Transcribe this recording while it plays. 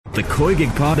The Koi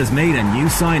Gig Pod has made a new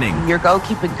signing. Your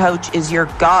goalkeeping coach is your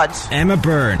god. Emma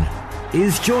Byrne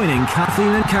is joining Kathleen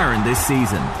and Karen this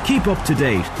season. Keep up to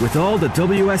date with all the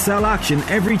WSL action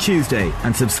every Tuesday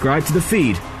and subscribe to the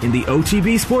feed in the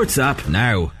OTB Sports app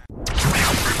now.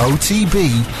 OTB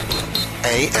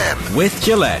AM. With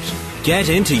Gillette. Get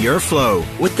into your flow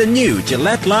with the new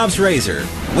Gillette Labs Razor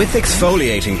with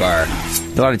exfoliating bar.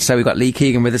 Delighted to say we've got Lee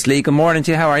Keegan with us. Lee, good morning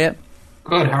to you. How are you?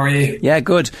 Good, how are you? Yeah,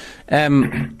 good.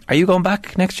 Are you going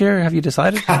back next year? Have you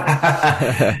decided?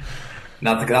 Not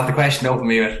the question open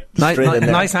me with.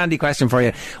 Nice handy question for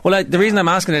you. Well, the reason I'm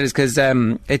asking it is because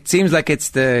it seems like it's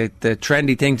the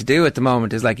trendy thing to do at the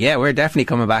moment. Is like, yeah, we're definitely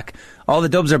coming back. All the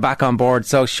Dubs are back on board.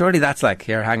 So surely that's like,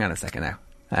 here, hang on a second now.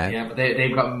 Yeah, but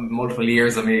they've got multiple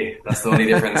years of me. That's the only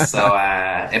difference. So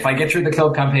if I get through the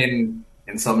club campaign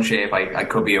in some shape, I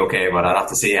could be okay, but I'll have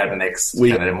to see how the next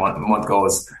month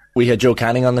goes. We had Joe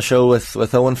Canning on the show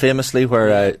with Owen famously,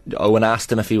 where Owen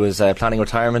asked him if he was planning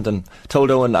retirement and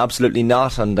told Owen absolutely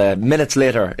not, and minutes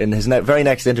later in his very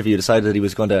next interview decided that he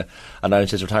was going to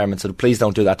announce his retirement. So please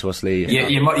don't do that to us, Lee.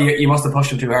 You must have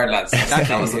pushed him too hard, lads.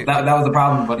 That was the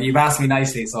problem, but you've asked me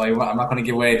nicely, so I'm not going to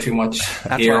give away too much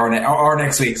here or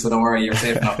next week, so don't worry, you're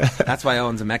safe enough. That's why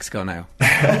Owen's in Mexico now.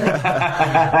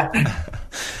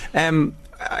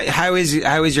 How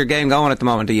is your game going at the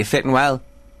moment? Are you fitting well?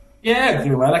 Yeah,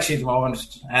 doing well actually at the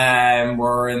moment.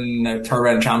 We're in the third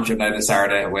round championship now this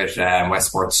Saturday with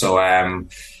Westport. So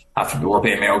after we're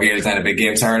playing Mayo Gales in a big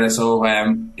game Saturday, so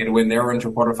get a win there. We're into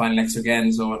a quarter final next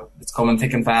weekend, so it's coming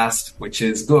thick and fast, which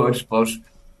is good. But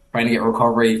trying to get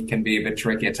recovery can be a bit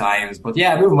tricky at times. But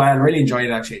yeah, moving well. Really enjoyed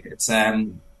it actually. It's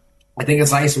I think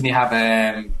it's nice when you have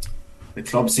the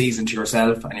club season to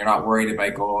yourself and you're not worried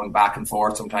about going back and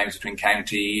forth sometimes between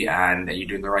county and you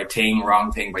doing the right thing,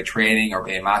 wrong thing by training or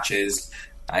playing matches.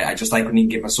 I just like when you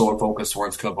give a sole focus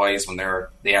towards club boys when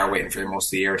they are waiting for most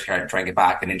of the year to try and get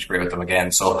back and integrate with them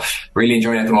again. So really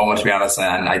enjoying it at the moment, to be honest,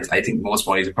 and I think most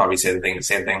boys would probably say the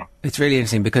same thing. It's really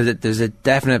interesting because there's a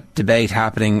definite debate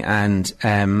happening,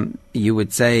 and you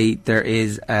would say there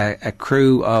is a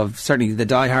crew of certainly the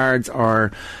diehards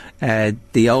or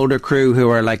the older crew who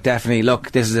are like, definitely,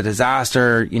 look, this is a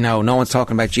disaster, no one's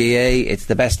talking about GA, it's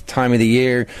the best time of the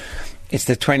year, it's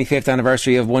the 25th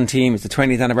anniversary of one team, it's the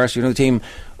 20th anniversary of another team,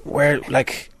 where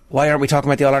like, why aren't we talking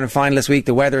about the All-Ireland final this week?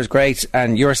 The weather is great,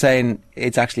 and you're saying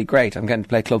it's actually great, I'm getting to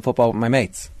play club football with my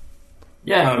mates.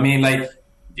 Yeah, I mean, I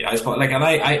suppose, and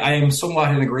I am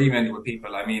somewhat in agreement with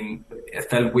people. I mean,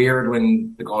 it felt weird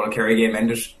when the Galway Kerry game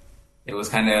ended. It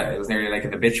was nearly like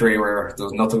an obituary where there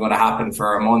was nothing going to happen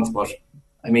for a month. But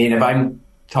I mean, if I'm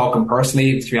talking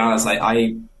personally, to be honest,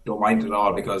 I don't mind it at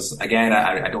all, because again,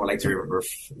 I don't like to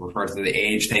refer to the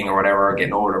age thing or whatever, or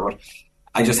getting older, but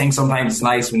I just think sometimes it's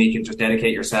nice when you can just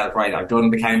dedicate yourself. Right, I've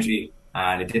done the county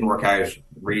and it didn't work out.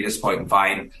 Really disappointing.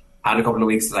 Fine. Had a couple of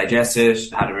weeks to digest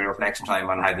it. Had a bit of reflection time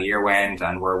on how the year went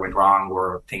and where it went wrong,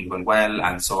 where things went well,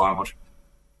 and so on. But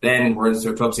then we're into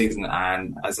a club season,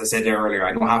 and as I said there earlier,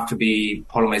 I don't have to be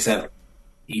pulling myself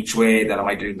each way that am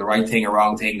I doing the right thing or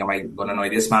wrong thing? Am I going to annoy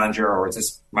this manager, or is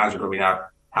this manager going to be not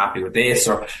happy with this?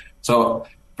 Or so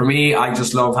for me, I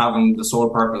just love having the sole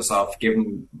purpose of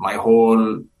giving my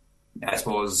whole, I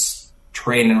suppose,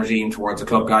 training regime towards the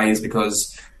club guys,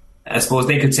 because I suppose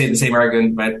they could say the same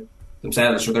argument about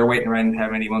themselves. So they're waiting around how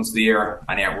many months of the year,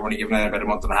 and yeah, we're only giving out about a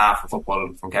month and a half for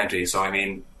football from county. So I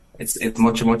mean, it's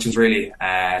much as really.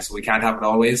 So we can't have it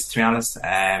always, to be honest.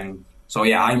 So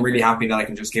yeah, I'm really happy that I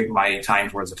can just give my time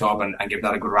towards the club and give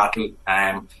that a good rattle.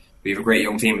 We have a great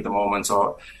young team at the moment,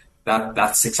 so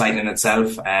that's exciting in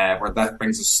itself. Where that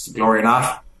brings us glory or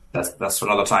not, that's for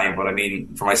another time. But I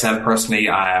mean, for myself personally,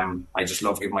 I just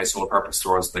love giving my sole purpose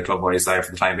towards the club boys there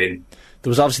for the time being.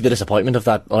 There was obviously the disappointment of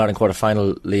that All-Ireland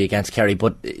quarter-final against Kerry,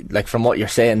 but like from what you're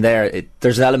saying there,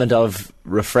 there's an element of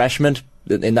refreshment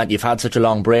in that you've had such a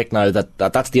long break now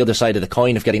that's the other side of the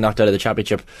coin of getting knocked out of the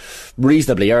championship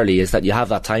reasonably early, is that you have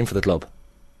that time for the club.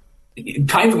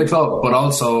 Time for the club, but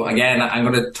also, again, I'm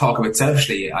going to talk a bit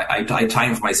selfishly. I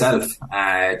time for myself,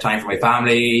 time for my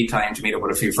family, time to meet up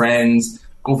with a few friends,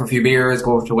 go for a few beers,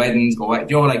 go to weddings,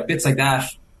 like bits like that.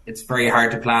 It's very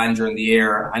hard to plan during the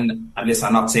year, and listen,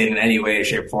 I'm not saying in any way,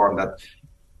 shape or form that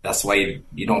that's why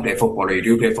you don't play football or you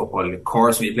do play football. Of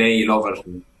course, when you play, you love it.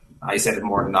 And I said it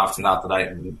more than often that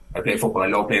I play football, I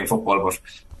love playing football, but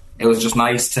it was just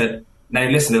nice to. Now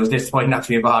listen, it was disappointing not to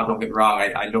be involved, don't get me wrong.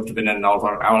 I'd love to have been in an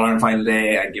All-Ireland final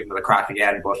day and given it a crack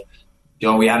again, but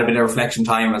we had a bit of reflection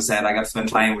time. As I said, I got to spend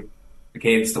time with the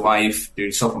kids, the wife,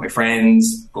 do stuff with my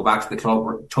friends, go back to the club,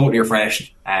 we're totally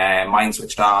refreshed, mind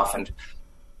switched off, and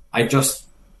I just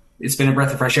it's been a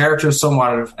breath of fresh air to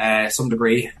somewhat some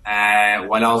degree,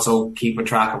 while also keeping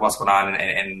track of what's going on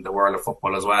in the world of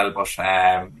football as well. But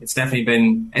it's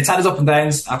definitely it's had its up and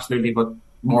downs, absolutely, but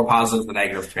more positive than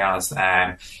negative, to be honest.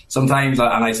 Sometimes,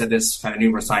 and I said this kind of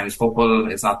numerous times,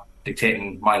 football is not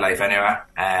dictating my life anyway.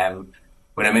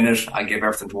 When I'm in it, I give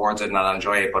everything towards it and I'll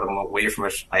enjoy it, but I'm away from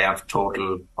it, I have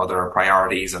total other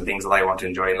priorities and things that I want to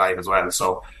enjoy in life as well.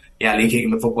 So yeah, Lee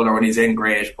Keegan, the footballer, when he's in,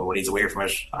 great, but when he's away from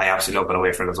it, I absolutely love it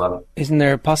away from it as well. Isn't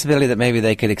there a possibility that maybe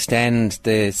they could extend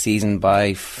the season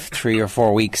by 3 or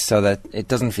 4 weeks so that it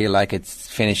doesn't feel like it's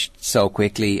finished so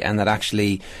quickly, and that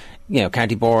actually, you know,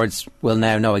 county boards will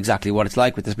now know exactly what it's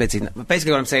like with the split season? But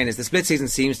basically what I'm saying is the split season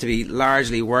seems to be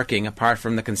largely working, apart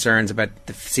from the concerns about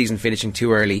the season finishing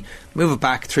too early. Move it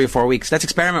back 3 or 4 weeks. Let's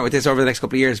experiment with this over the next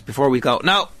couple of years before we go,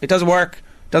 no, it doesn't work,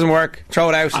 throw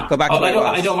it out, go back to it.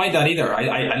 I don't mind that either.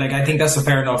 I think that's a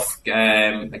fair enough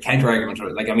counter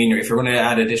argument. Like, I mean, if you're going to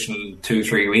add additional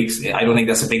 2-3 weeks, I don't think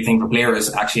that's a big thing for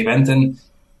players actually eventing.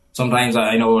 Sometimes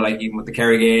I know, like, even with the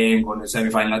Kerry game, going to the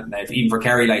semi-final, even for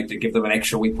Kerry, like, to give them an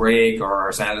extra week break or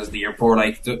as the year before,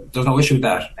 like, there's no issue with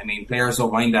that. I mean, players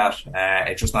don't mind that.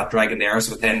 It's just not dragging the arse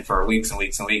with them for weeks and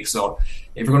weeks and weeks. So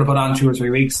if you're going to put on 2 or 3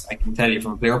 weeks, I can tell you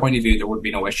from a player point of view, there would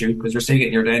be no issue, because you're still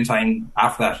getting your downtime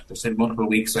after that. There's still multiple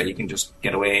weeks that you can just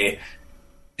get away,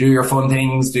 do your fun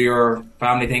things, do your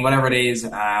family thing, whatever it is,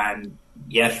 and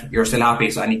yet you're still happy.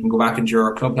 So, and you can go back into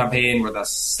your club campaign, whether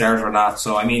that's started or not.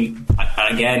 So, I mean,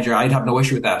 again, I'd have no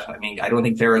issue with that. I mean, I don't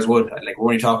think players would. Like, we're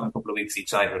only talking a couple of weeks each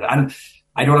side of it. And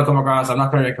I don't want to I'm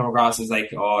not going to come across as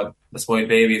like, oh, the spoiled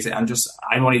babies.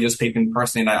 I'm only just speaking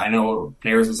personally, and I know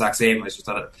players are the exact same. It's just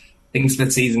that I think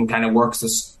split season kind of works to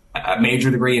a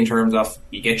major degree in terms of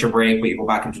you get your break, but you go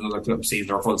back into another club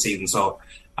season or a full season. So,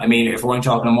 I mean, if we're only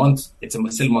talking a month, it's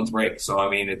still a month's break. So, I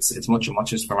mean, it's much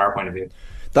from our point of view.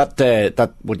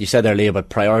 That what you said earlier about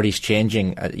priorities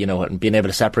changing, you know, and being able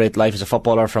to separate life as a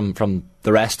footballer from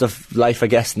the rest of life, I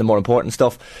guess, and the more important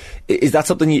stuff. Is that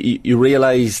something you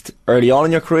realised early on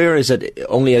in your career? Is it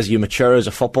only as you mature as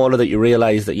a footballer that you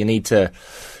realise that you need to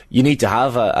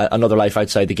have another life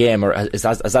outside the game, or has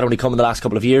that only come in the last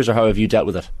couple of years, or how have you dealt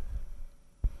with it?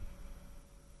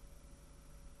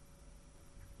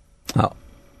 Oh,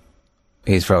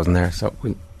 he's frozen there, so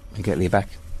we'll get Lee back.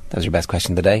 That was your best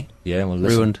question of the day. Yeah, well,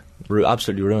 listen, ruined,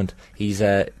 absolutely ruined. He's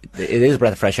it is a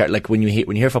breath of fresh air. Like when you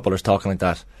hear footballers talking like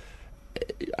that,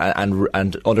 and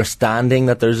understanding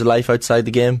that there's a life outside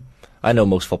the game. I know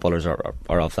most footballers are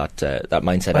of that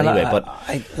mindset anyway.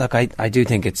 But I do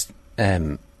think it's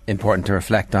important to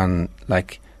reflect on,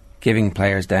 like, giving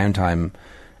players downtime.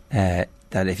 That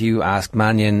if you ask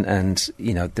Mannion, and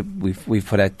you know, we've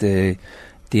put out the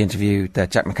interview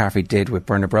that Jack McCaffrey did with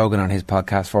Bernard Brogan on his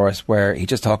podcast for us, where he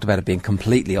just talked about it being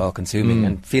completely all-consuming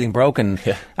and feeling broken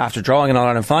after drawing an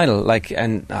All-Ireland final. Like,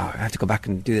 and I have to go back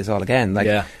and do this all again.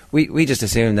 Like, we just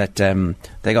assume that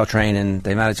they go training,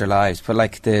 they manage their lives, but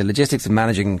like the logistics of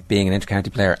managing being an inter-county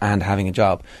player and having a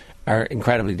job are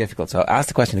incredibly difficult. So ask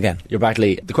the question again. You're back,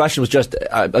 Lee. The question was just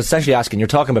I was essentially asking, you're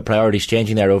talking about priorities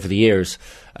changing there over the years,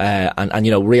 and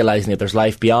you know, realising that there's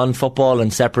life beyond football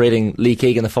and separating Lee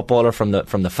Keegan, the footballer, from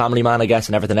the family man, I guess,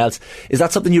 and everything else. Is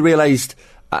that something you realised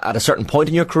at a certain point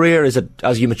in your career? Is it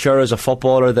as you mature as a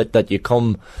footballer that you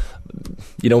come,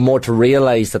 you know, more to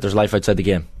realise that there's life outside the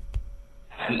game?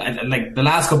 And like the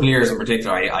last couple of years in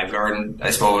particular, I've learned,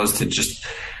 I suppose, to just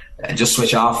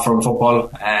switch off from football.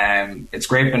 It's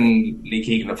great when Lee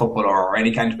Keegan, a footballer, or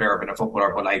any county player been a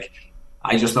footballer, but like,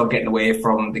 I just love getting away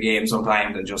from the game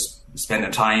sometimes and just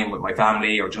spending time with my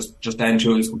family, or just down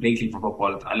tools completely from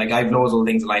football. And like, I've loads of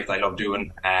things in life that I love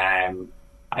doing. I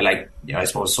like, you know, I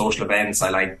suppose social events.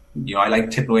 I like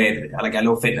tipping away. I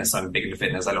love fitness. I'm big into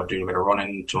fitness. I love doing a bit of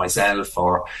running to myself,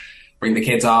 or bring the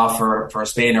kids off for a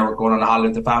spin, or going on a holiday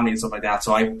with the family and stuff like that.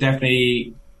 So I've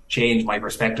definitely changed my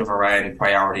perspective around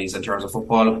priorities in terms of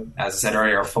football. As I said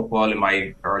earlier, football in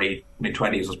my early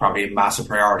mid-20s was probably a massive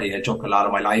priority. It took a lot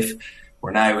of my life.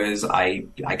 Where now is I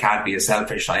can't be as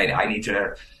selfish. I need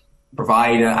to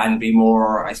provide and be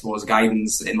more, I suppose,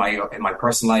 guidance in my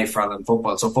personal life rather than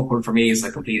football. So football for me is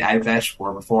a complete outlet,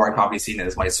 where before I probably seen it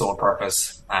as my sole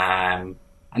purpose. And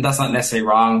that's not necessarily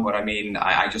wrong, but I mean,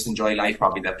 I just enjoy life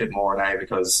probably that bit more now,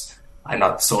 because I'm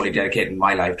not solely dedicating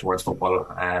my life towards football.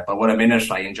 But when I'm in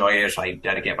it, I enjoy it. I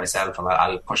dedicate myself, and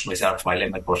I'll push myself to my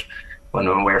limit. But when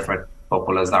I'm away from it,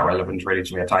 football is not relevant really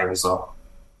to me at times. So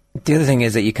the other thing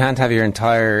is that you can't have your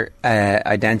entire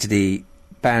identity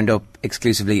bound up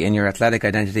exclusively in your athletic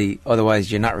identity. Otherwise,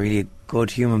 you're not really a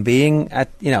good human being.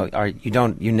 Or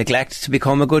you neglect to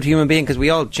become a good human being, because we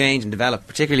all change and develop,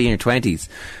 particularly in your 20s.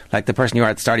 Like, the person you are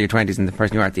at the start of your 20s and the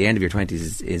person you are at the end of your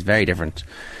 20s is very different.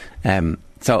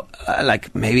 So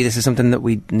maybe this is something that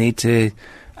we need to.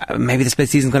 Maybe the split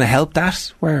season is going to help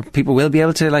that, where people will be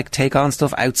able to take on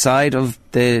stuff outside of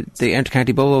the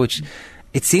inter-county bubble, which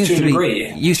it seems to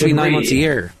be used to be 9 months a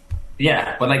year.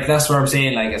 Yeah, but that's what I'm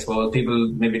saying. I suppose people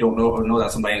maybe don't know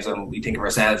that sometimes, and we think of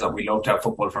ourselves that we love to have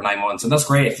football for 9 months, and that's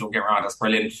great. Don't get me wrong, that's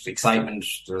brilliant, excitement.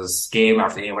 There's game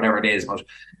after game, whatever it is. But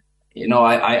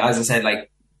I as I said,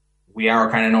 we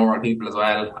are kind of normal people as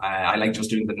well. I like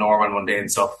just doing the normal mundane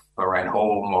stuff around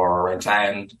home or around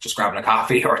town, just grabbing a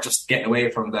coffee or just getting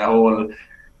away from the whole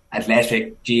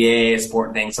athletic GA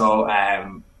sport thing. So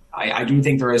I do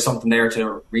think there is something there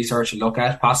to research and look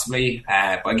at, possibly.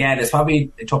 But again,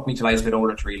 it took me till I was a bit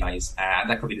older to realise, and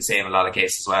that could be the same in a lot of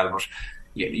cases as well. But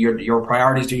your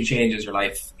priorities do change as your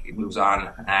life moves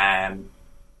on.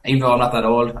 Even though I'm not that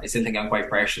old, I still think I'm quite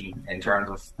fresh in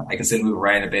terms of I can still move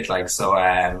around a bit.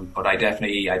 But I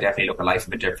definitely look at life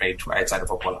a bit differently outside of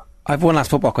football. I have one last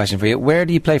football question for you. Where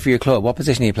do you play for your club? What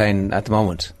position are you playing at the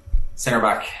moment? Centre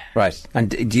back. Right.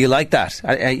 And do you like that?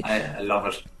 I love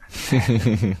it.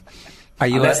 Are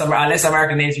you unless I'm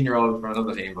marking an 18-year-old for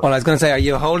another team. Well, I was going to say, are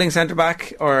you a holding centre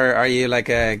back, or are you like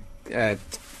a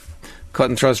cut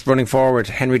and thrust running forward,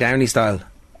 Henry Downey style?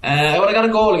 I got a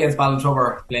goal against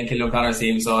Ballintober playing Killian O'Connor's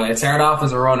team, so it started off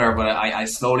as a runner, but I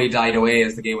slowly died away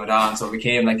as the game went on, so it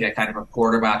became like a kind of a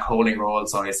quarterback holding role.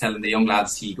 So I was telling the young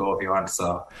lads to go if you want.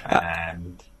 So,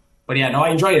 but yeah, no, I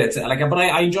enjoy it. But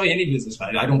I enjoy any business.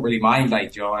 I don't really mind. I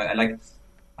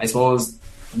suppose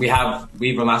we have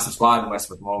a massive squad in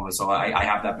Westwood at the moment, so I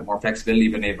have that bit more flexibility,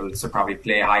 being able to probably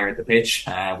play higher at the pitch.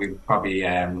 We've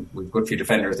a good few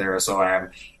defenders there, so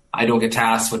I don't get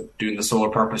tasked with doing the sole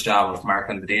purpose job of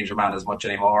marking the danger man as much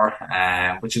anymore,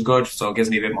 which is good. So it gives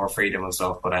me a bit more freedom and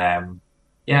stuff. But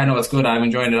it's good. I'm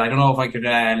enjoying it. I don't know if I could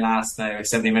last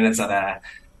 70 minutes at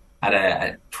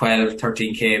a 12,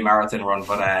 13k marathon run,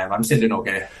 but I'm still doing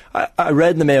okay. I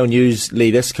read in the Mayo News,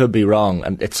 Lee, this could be wrong,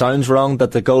 and it sounds wrong,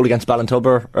 that the goal against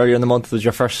Ballintober earlier in the month was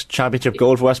your first championship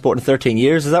goal for Westport in 13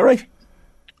 years. Is that right?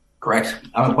 Correct.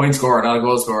 I'm a point scorer, not a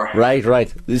goal scorer.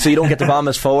 Right. So you don't get to bomb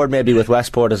us forward maybe with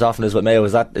Westport as often as with Mayo.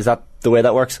 Is that the way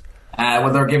that works?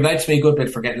 Well, they're giving out to me a good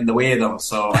bit for getting in the way of them,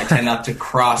 so I tend not to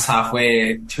cross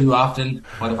halfway too often.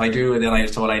 But if I do, then I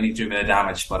just told I need to do a bit of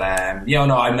damage. But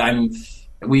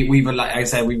we've an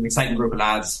exciting group of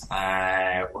lads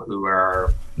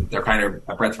they're kind of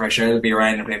a breath of fresh air to be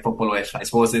around and play football with. I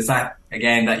suppose it's that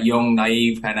young,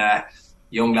 naive kind of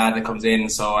young lad that comes in,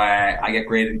 so I get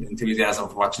great enthusiasm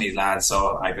for watching these lads.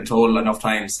 So I've been told enough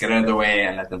times, get out of their way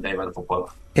and let them play by the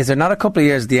football. Is there not a couple of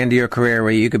years at the end of your career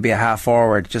where you could be a half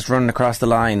forward, just running across the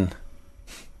line?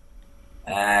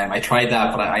 I tried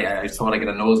that, but I thought I get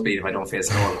a nosebleed if I don't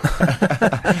face a goal.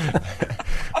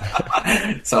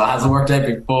 So it hasn't worked out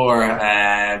before.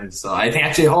 So I think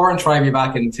actually Horan tried me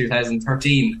back in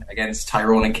 2013 against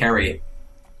Tyrone and Kerry,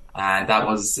 and that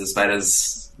was about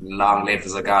as long-lived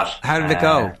as I got. How did it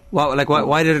go?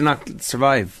 Why did it not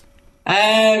survive?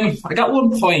 I got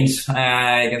 1 point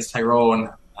against Tyrone,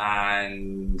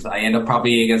 and I ended up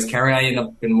probably against Kerry. I ended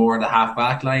up in more the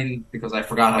half-back line because I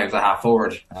forgot I was a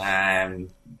half-forward. I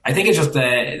think it's just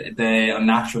the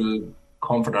unnatural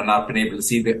comfort of not being able to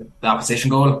see the opposition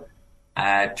goal.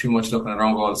 Too much looking at our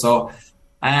own goal. So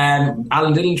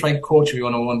Alan didn't try to coach me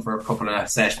 1-on-1 for a couple of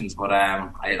sessions, but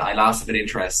I lost a bit of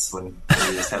interest when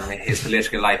he was telling me his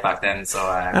political life back then, so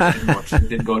it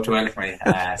didn't go too well for me.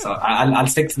 So I'll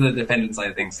stick to the defending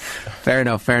side of things. Fair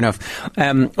enough. Oisin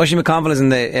McConville is in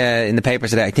the paper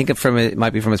today. I think it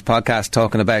might be from his podcast,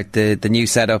 talking about the new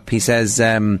setup. He says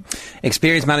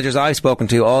experienced managers I've spoken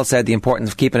to all said the importance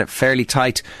of keeping it fairly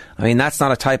tight. I mean, that's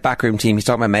not a tight backroom team. He's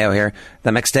talking about Mayo here.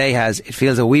 That McStay has. It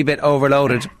feels a wee bit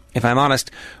overloaded. If I'm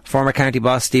honest, former county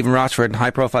boss Stephen Rochford and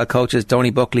high-profile coaches Donny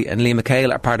Buckley and Lee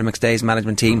McHale are part of McStay's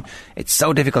management team. It's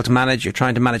so difficult to manage. You're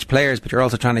trying to manage players, but you're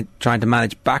also trying to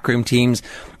manage backroom teams.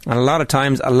 And a lot of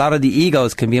times, a lot of the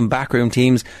egos can be in backroom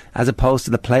teams as opposed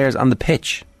to the players on the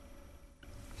pitch.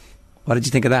 What did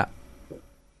you think of that?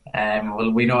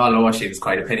 Well, we all know Oisin is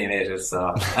quite opinionated,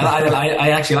 so and I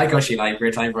actually like Oisin. I have a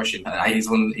great time for Oisin. He's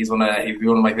one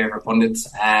of my favourite pundits.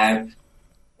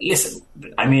 Listen,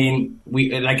 I mean,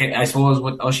 I suppose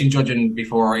with Oisin judging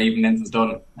before even anything's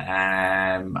done,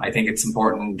 I think it's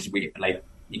important.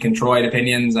 You can throw out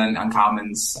opinions and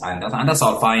comments, and that's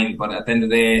all fine. But at the end of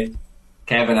the day,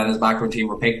 Kevin and his backroom team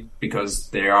were picked because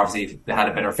they had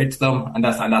a better fit to them, and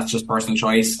that's just personal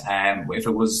choice. If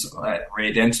it was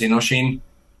Ray Dempsey and Oisin,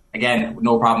 again,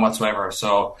 no problem whatsoever.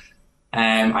 So,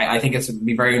 I think it would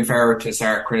be very unfair to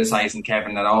start criticising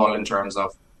Kevin at all in terms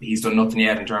of he's done nothing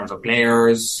yet in terms of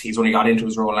players. He's only got into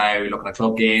his role now, looking at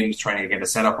club games, trying to get a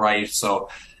setup right. So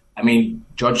I mean,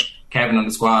 judge Kevin on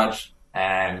the squad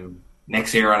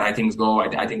next year and how things go.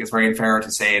 I think it's very unfair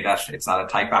to say that it's not a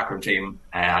tight backroom team.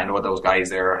 I know those guys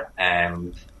there.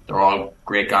 They're all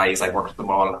great guys. I've worked with them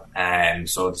all.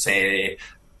 So to say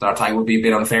that tight would be a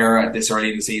bit unfair at this early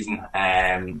in the season.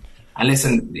 And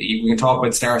listen, we can talk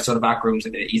about stars of the back rooms.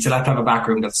 You still have to have a back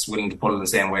room that's willing to pull in the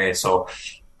same way. So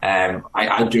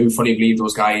I do fully believe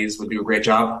those guys will do a great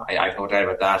job. I have no doubt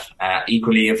about that.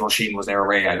 Equally, if Roisin was there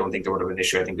away, I don't think there would have been an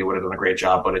issue. I think they would have done a great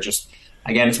job. But it just,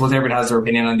 again, I suppose everyone has their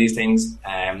opinion on these things.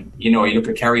 You look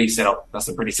at Kerry's setup, that's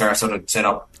a pretty star-studded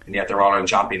setup, and yet they're all-around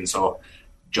champions. So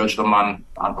judge them on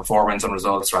performance and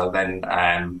results rather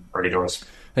than early doors.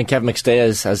 I think Kevin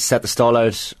McStay has set the stall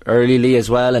out earlyly as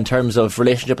well in terms of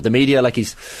relationship with the media. Like,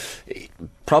 he's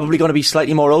probably going to be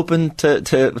slightly more open to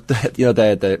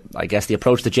the I guess the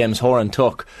approach that James Horan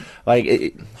took.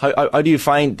 Like, how do you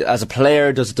find as a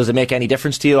player, does it make any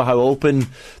difference to you how open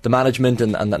the management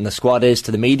and the squad is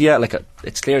to the media? Like,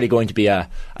 it's clearly going to be a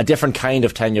different kind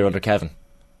of tenure under Kevin.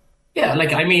 Yeah,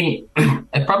 like, I mean,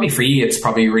 probably for you, it's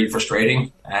probably really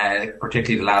frustrating,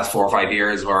 particularly the last 4 or 5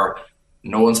 years where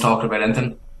no one's talking about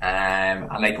anything. And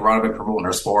like, we're all about promoting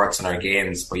our sports and our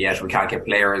games, but yet we can't get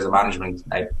players and management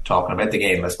talking about the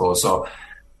game, I suppose. So,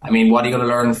 I mean, what are you going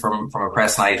to learn from a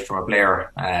press night from a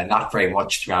player? Not very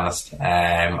much, to be honest.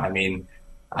 I mean,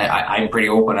 I'm pretty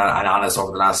open and honest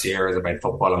over the last years about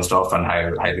football and stuff and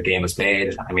how the game is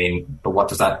played. I mean, but what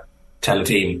does that tell a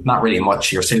team? Not really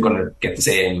much. You're still going to get the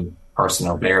same person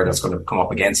or player that's going to come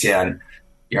up against you, and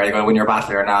you're either going to win your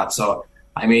battle or not. So,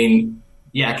 I mean,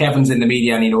 yeah, Kevin's in the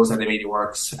media and he knows how the media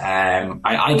works.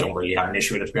 I don't really have an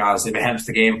issue with it, to be honest. If it helps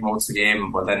the game, promotes the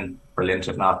game, well then brilliant.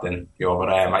 If not, then but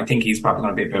I think he's probably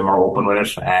going to be a bit more open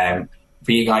with it.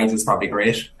 For you guys, it's probably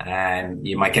great, and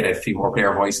you might get a few more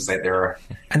player voices out there.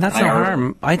 And that's no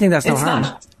harm. I think that's no harm.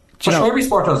 Sure, every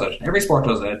sport does it. Every sport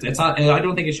does it. It's not. I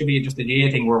don't think it should be just a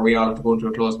GA thing where we all have to go into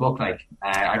a closed book. Like,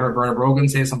 I heard Bernard Brogan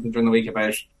say something during the week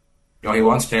about, he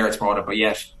wants players promoted, but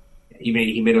yet he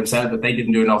made himself that they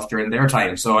didn't do enough during their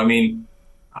time. So, I mean,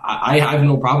 I have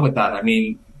no problem with that. I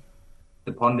mean,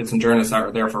 the pundits and journalists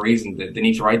are there for a reason. They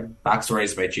need to write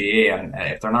backstories about GA, and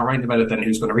if they're not writing about it, then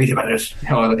who's going to read about it?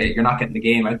 You're not getting the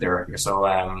game out there. So,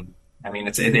 I mean,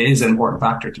 it is an important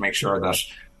factor to make sure that,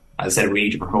 as I said, we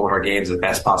need to promote our games as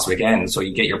best possibly can. So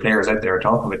you get your players out there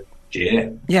talking about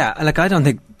GA. Yeah, like, I don't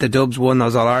think the Dubs won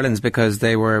those All-Irelands because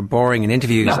they were boring in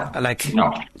interviews.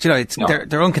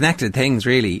 They're unconnected things,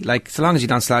 really. Like, so long as you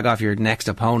don't slag off your next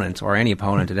opponent or any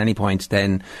opponent at any point,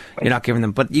 then you're not giving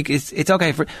them. But it's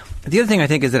okay. The other thing I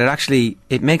think is that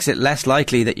it makes it less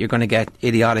likely that you're going to get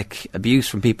idiotic abuse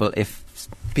from people if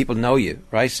people know you,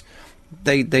 right?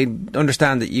 They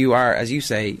understand that you are, as you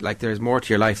say, like, there's more to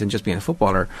your life than just being a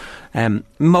footballer.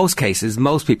 Most cases,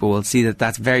 most people will see that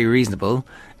that's very reasonable,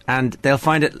 and they'll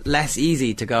find it less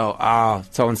easy to go,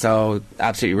 so-and-so,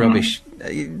 absolutely rubbish.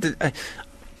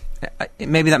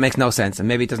 Maybe that makes no sense, and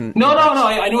maybe it doesn't... No,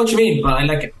 I know what you mean, but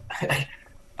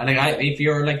if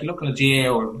you're, like, looking at GA,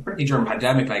 or particularly during the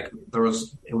pandemic, like,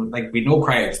 we no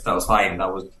crowds, that was fine,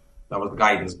 that was the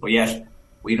guidance, but yet,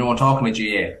 we don't talk about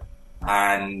GA.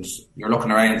 And you're looking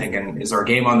around thinking, is there a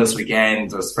game on this weekend?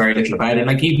 There's very little about it.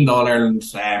 Like, even the All-Ireland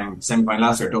semi-final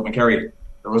last year, Dublin Kerry,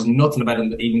 there was nothing about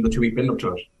it, even the 2-week build-up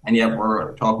to it. And yet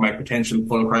we're talking about potential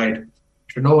full crowd.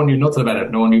 Sure, no one knew nothing about it.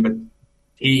 No one knew about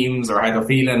teams or how they're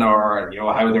feeling, or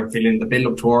how they're feeling the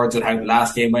build-up towards it, how the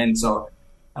last game went. So,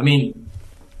 I mean,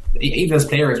 even as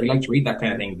players, we like to read that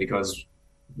kind of thing because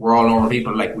we're all normal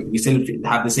people. Like, we still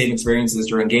have the same experiences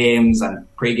during games and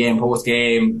pre-game,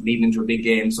 post-game, leading into a big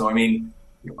game. So, I mean,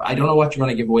 I don't know what you're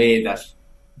going to give away that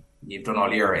you've done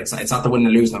all year. It's not the winning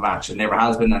and losing a match. It never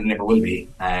has been and never will be.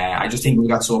 I just think we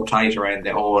got so uptight around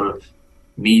the whole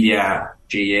media,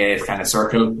 GA kind of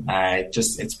circle.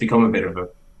 It's become a bit of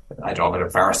a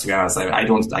farce, to be honest. I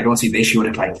don't see the issue with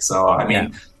it. Like, so, I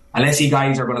mean, unless you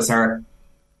guys are going to start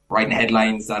writing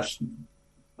headlines that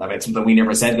about something we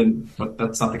never said, but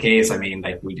that's not the case. I mean,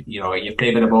 like, you play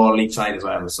a bit of ball each side as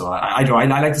well. So I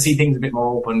like to see things a bit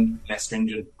more open, less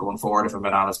stringent going forward, if I'm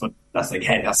being honest. But that's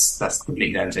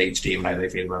completely down to each team how they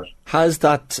feel about it. Has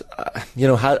that,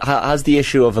 has the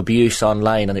issue of abuse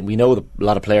online, and we know that a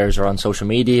lot of players are on social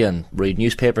media and read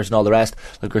newspapers and all the rest.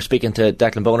 Like, we're speaking to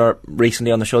Declan Boner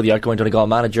recently on the show, the outgoing Donegal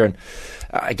manager, and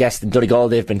I guess in Donegal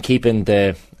they've been keeping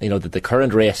the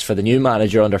current race for the new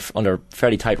manager under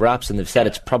fairly tight wraps, and they've said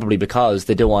it's probably because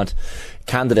they don't want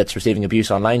candidates receiving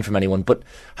abuse online from anyone. But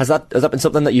has that been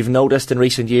something that you've noticed in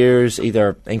recent years,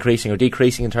 either increasing or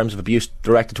decreasing in terms of abuse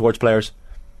directed towards players?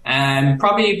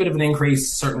 Probably a bit of an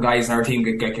increase. Certain guys in our team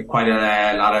get quite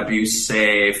a lot of abuse,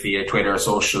 say via Twitter,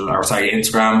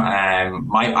 Instagram.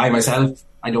 I myself,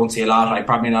 I don't see a lot. I'm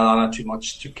probably not on it too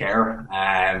much to care.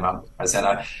 As I said,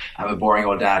 I'm a boring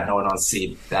old dad. No one wants to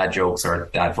see dad jokes or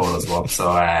dad photos go up,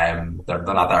 so they're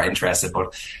not that interested.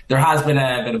 But there has been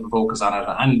a bit of a focus on it,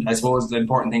 and I suppose the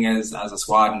important thing is, as a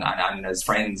squad and as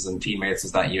friends and teammates,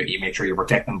 is that you make sure you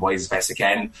protect them boys as best you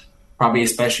can. Probably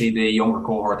especially the younger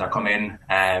cohort that come in,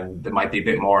 they might be a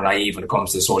bit more naive when it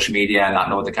comes to social media and not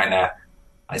know the kind of,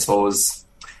 I suppose,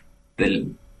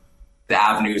 the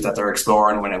avenues that they're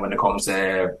exploring when it comes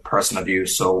to personal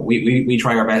abuse. So we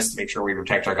try our best to make sure we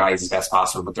protect our guys as best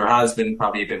possible. But there has been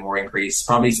probably a bit more increase,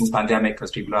 probably since pandemic,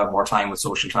 because people have more time with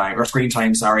social time or screen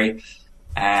time. Sorry.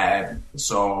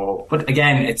 But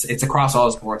again, it's across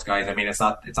all sports, guys. I mean, it's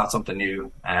not something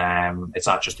new. It's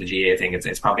not just a GA thing.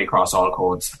 It's probably across all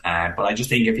codes. But I just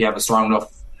think if you have a strong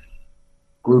enough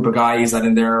group of guys that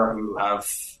in there who have,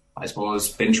 I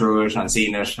suppose, been through it and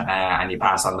seen it, and you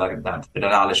pass on that bit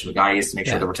of knowledge to the guys to make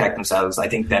sure they protect themselves, I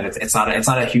think then it's not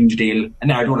a huge deal. And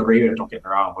now I don't agree with it, don't get me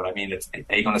wrong, but I mean,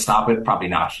 are you going to stop it? Probably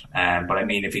not. But I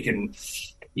mean, if you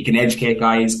can educate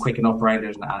guys quick enough around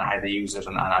it and how they use it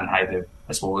and how they,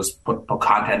 I suppose, put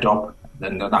content up,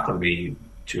 then they're not going to be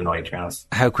too annoyed, to be honest.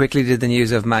 How quickly did the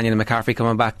news of Mannion McCaffrey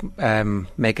coming back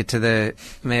make it to the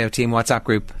Mayo team WhatsApp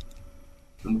group?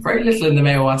 Very little in the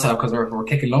Mayo WhatsApp because we're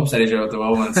kicking lumps at each other at the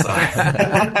moment. So,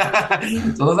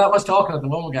 so there's not much talking at the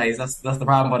moment, guys. That's the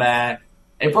problem. But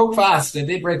it broke fast. It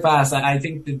did break fast. I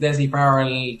think the Desi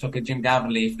Farrell took a Jim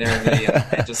Gavin leaf there. Really.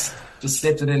 It just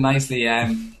slipped it in nicely.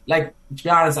 To be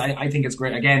honest, I think it's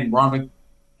great. Again, we're on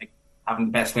having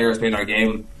the best players playing our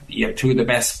game. You have two of the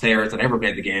best players that ever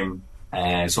played the game.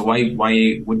 So why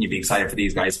wouldn't you be excited for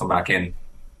these guys to come back in?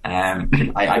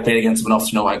 I played against them enough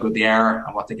to know how good they are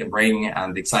and what they can bring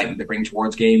and the excitement they bring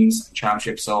towards games and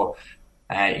championships. So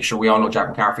sure, we all know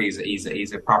Jack McCaffrey.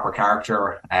 He's a proper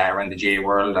character around the GA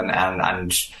world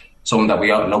and someone that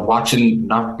we all love watching,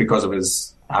 not because of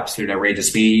his absolute outrageous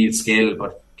speed, skill,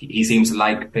 but he seems to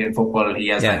like playing football. He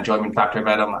has that enjoyment factor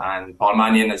about him, and Paul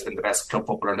Mannion has been the best club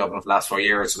footballer in Dublin for the last 4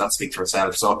 years, so that speaks for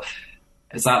itself. So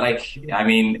it's not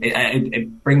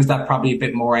it brings that probably a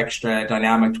bit more extra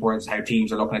dynamic towards how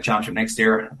teams are looking at championship next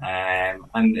year,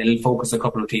 and it'll focus a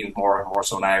couple of teams more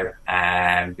so now,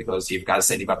 because you've got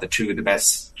the two of the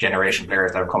best generation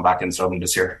players that have come back in Dublin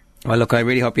this year. Well, look, I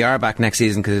really hope you are back next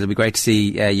season, because it'll be great to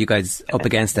see you guys up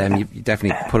against them. You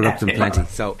definitely put it up to them plenty.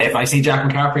 So if I see Jack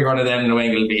McCaffrey running them in the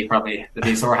wing, there'll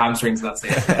be sore hamstrings at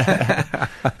that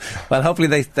stage. Well,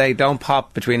 hopefully they don't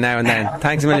pop between now and then.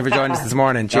 Thanks a million for joining us this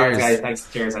morning. Cheers. Guys,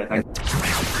 thanks. Cheers. Thanks.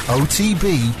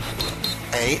 OTB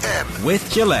AM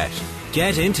with Gillette.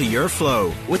 Get into your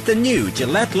flow with the new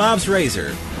Gillette Labs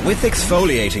Razor with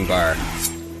exfoliating bar.